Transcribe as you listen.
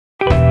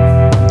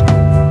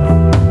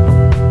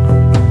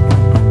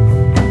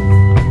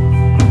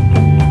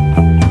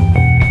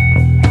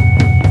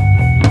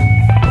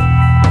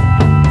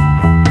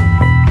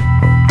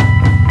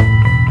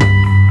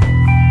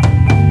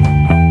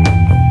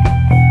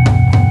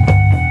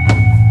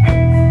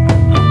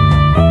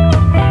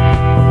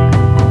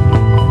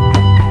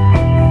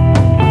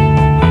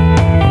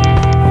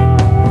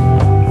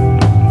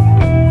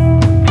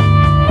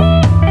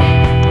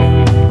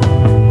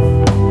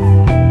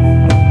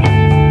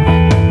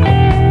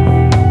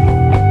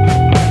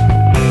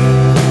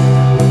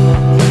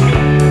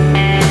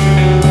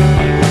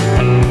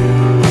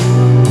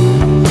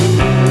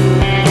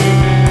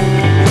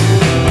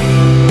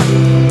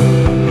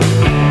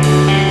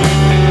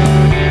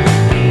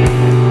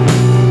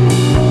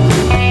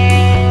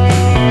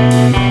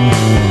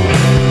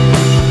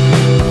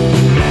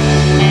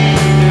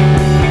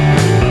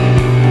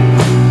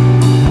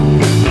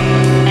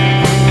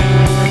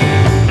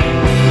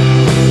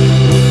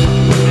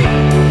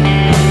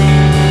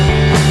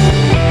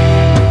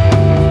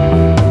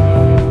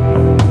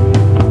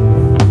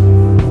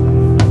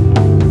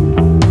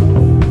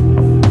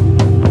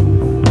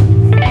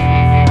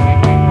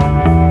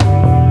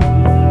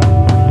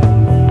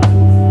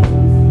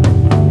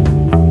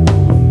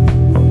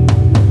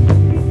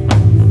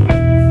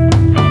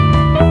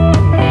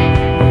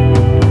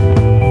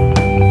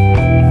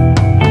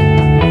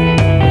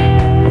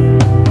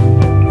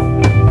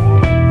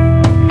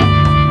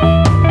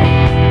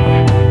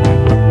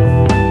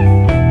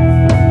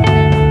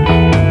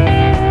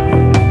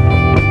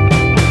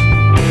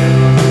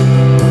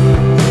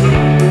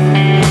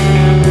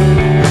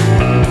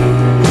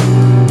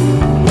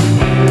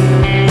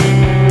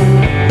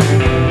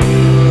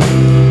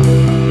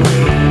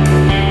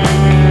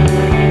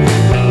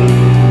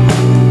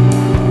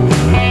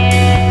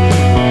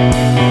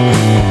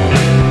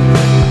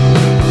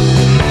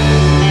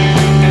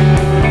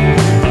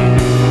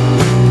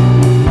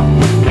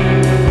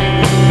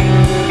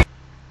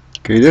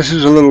Okay, this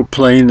is a little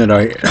plane that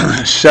I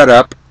set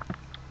up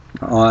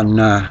on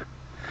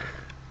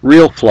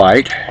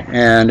RealFlight,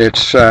 and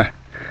it's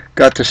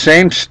got the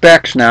same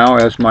specs now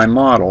as my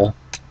model,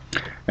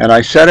 and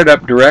I set it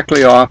up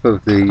directly off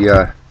of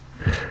the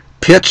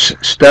Pitts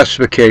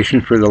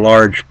specification for the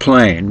large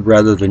plane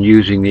rather than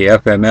using the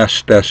FMS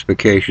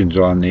specifications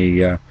on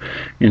the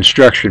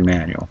instruction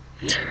manual.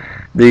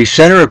 The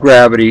center of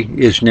gravity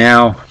is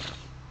now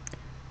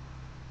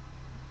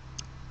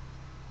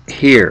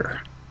here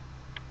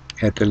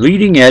at the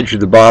leading edge of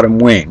the bottom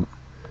wing,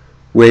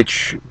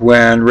 which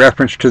when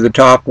referenced to the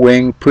top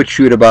wing puts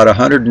you at about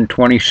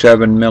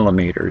 127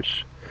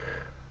 millimeters.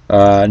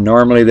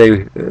 Normally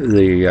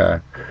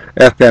the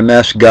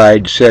FMS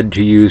guide said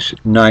to use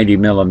 90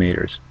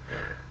 millimeters.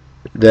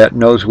 That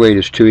nose weight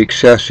is too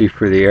excessive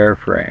for the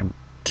airframe.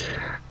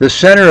 The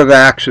center of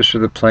axis of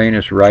the plane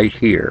is right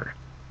here.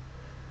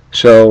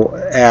 So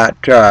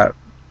at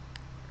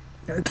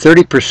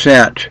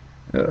 30%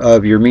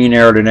 of your mean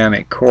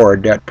aerodynamic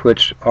chord, that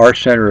puts our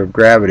center of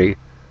gravity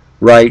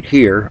right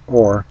here,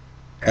 or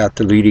at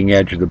the leading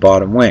edge of the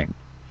bottom wing.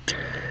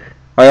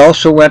 I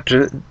also went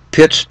to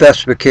Pitts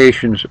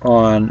specifications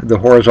on the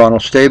horizontal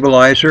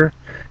stabilizer,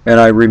 and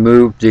I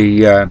removed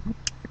the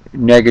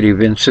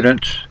negative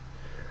incidence,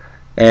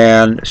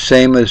 and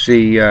same as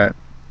the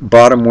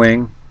bottom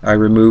wing, I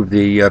removed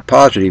the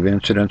positive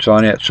incidence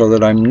on it so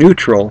that I'm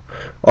neutral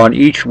on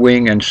each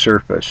wing and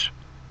surface.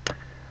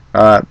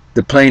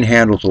 The plane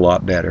handles a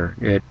lot better.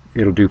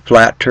 It'll do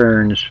flat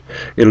turns,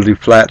 it'll do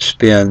flat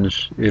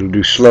spins, it'll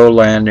do slow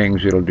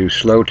landings, it'll do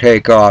slow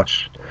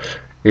takeoffs.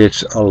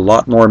 It's a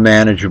lot more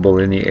manageable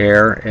in the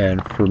air,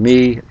 and for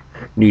me,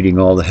 needing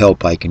all the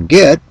help I can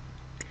get,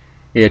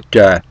 it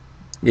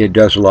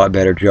does a lot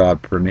better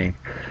job for me.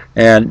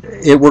 And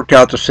it worked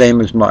out the same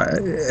as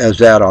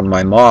that on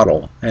my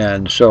model,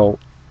 and so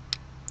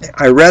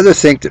I rather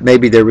think that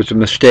maybe there was a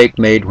mistake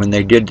made when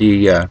they did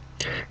the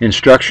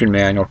instruction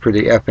manual for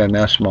the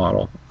FMS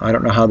model. I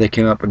don't know how they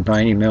came up with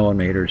 90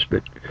 millimeters,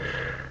 but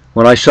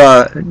when I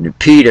saw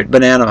Pete at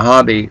Banana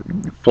Hobby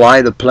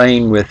fly the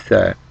plane with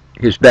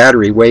his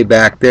battery way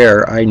back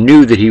there, I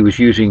knew that he was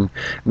using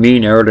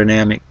mean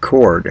aerodynamic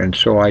chord, and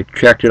so I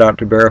checked it out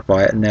to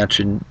verify it, and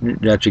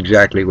that's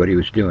exactly what he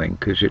was doing,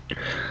 because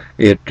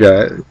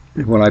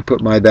when I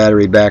put my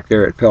battery back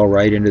there, it fell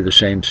right into the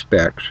same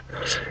specs.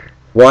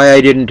 Why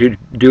I didn't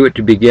do it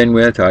to begin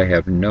with, I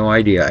have no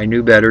idea. I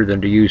knew better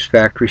than to use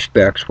factory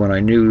specs when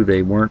I knew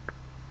they weren't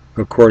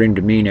according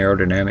to mean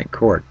aerodynamic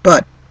chord.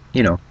 But,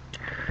 you know,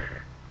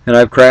 and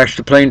I've crashed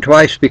the plane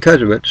twice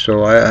because of it,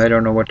 so I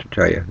don't know what to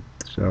tell you.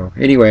 So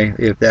anyway,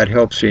 if that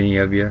helps any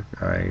of you,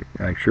 I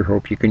sure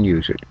hope you can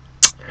use it.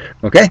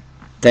 Okay,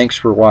 thanks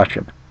for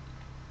watching.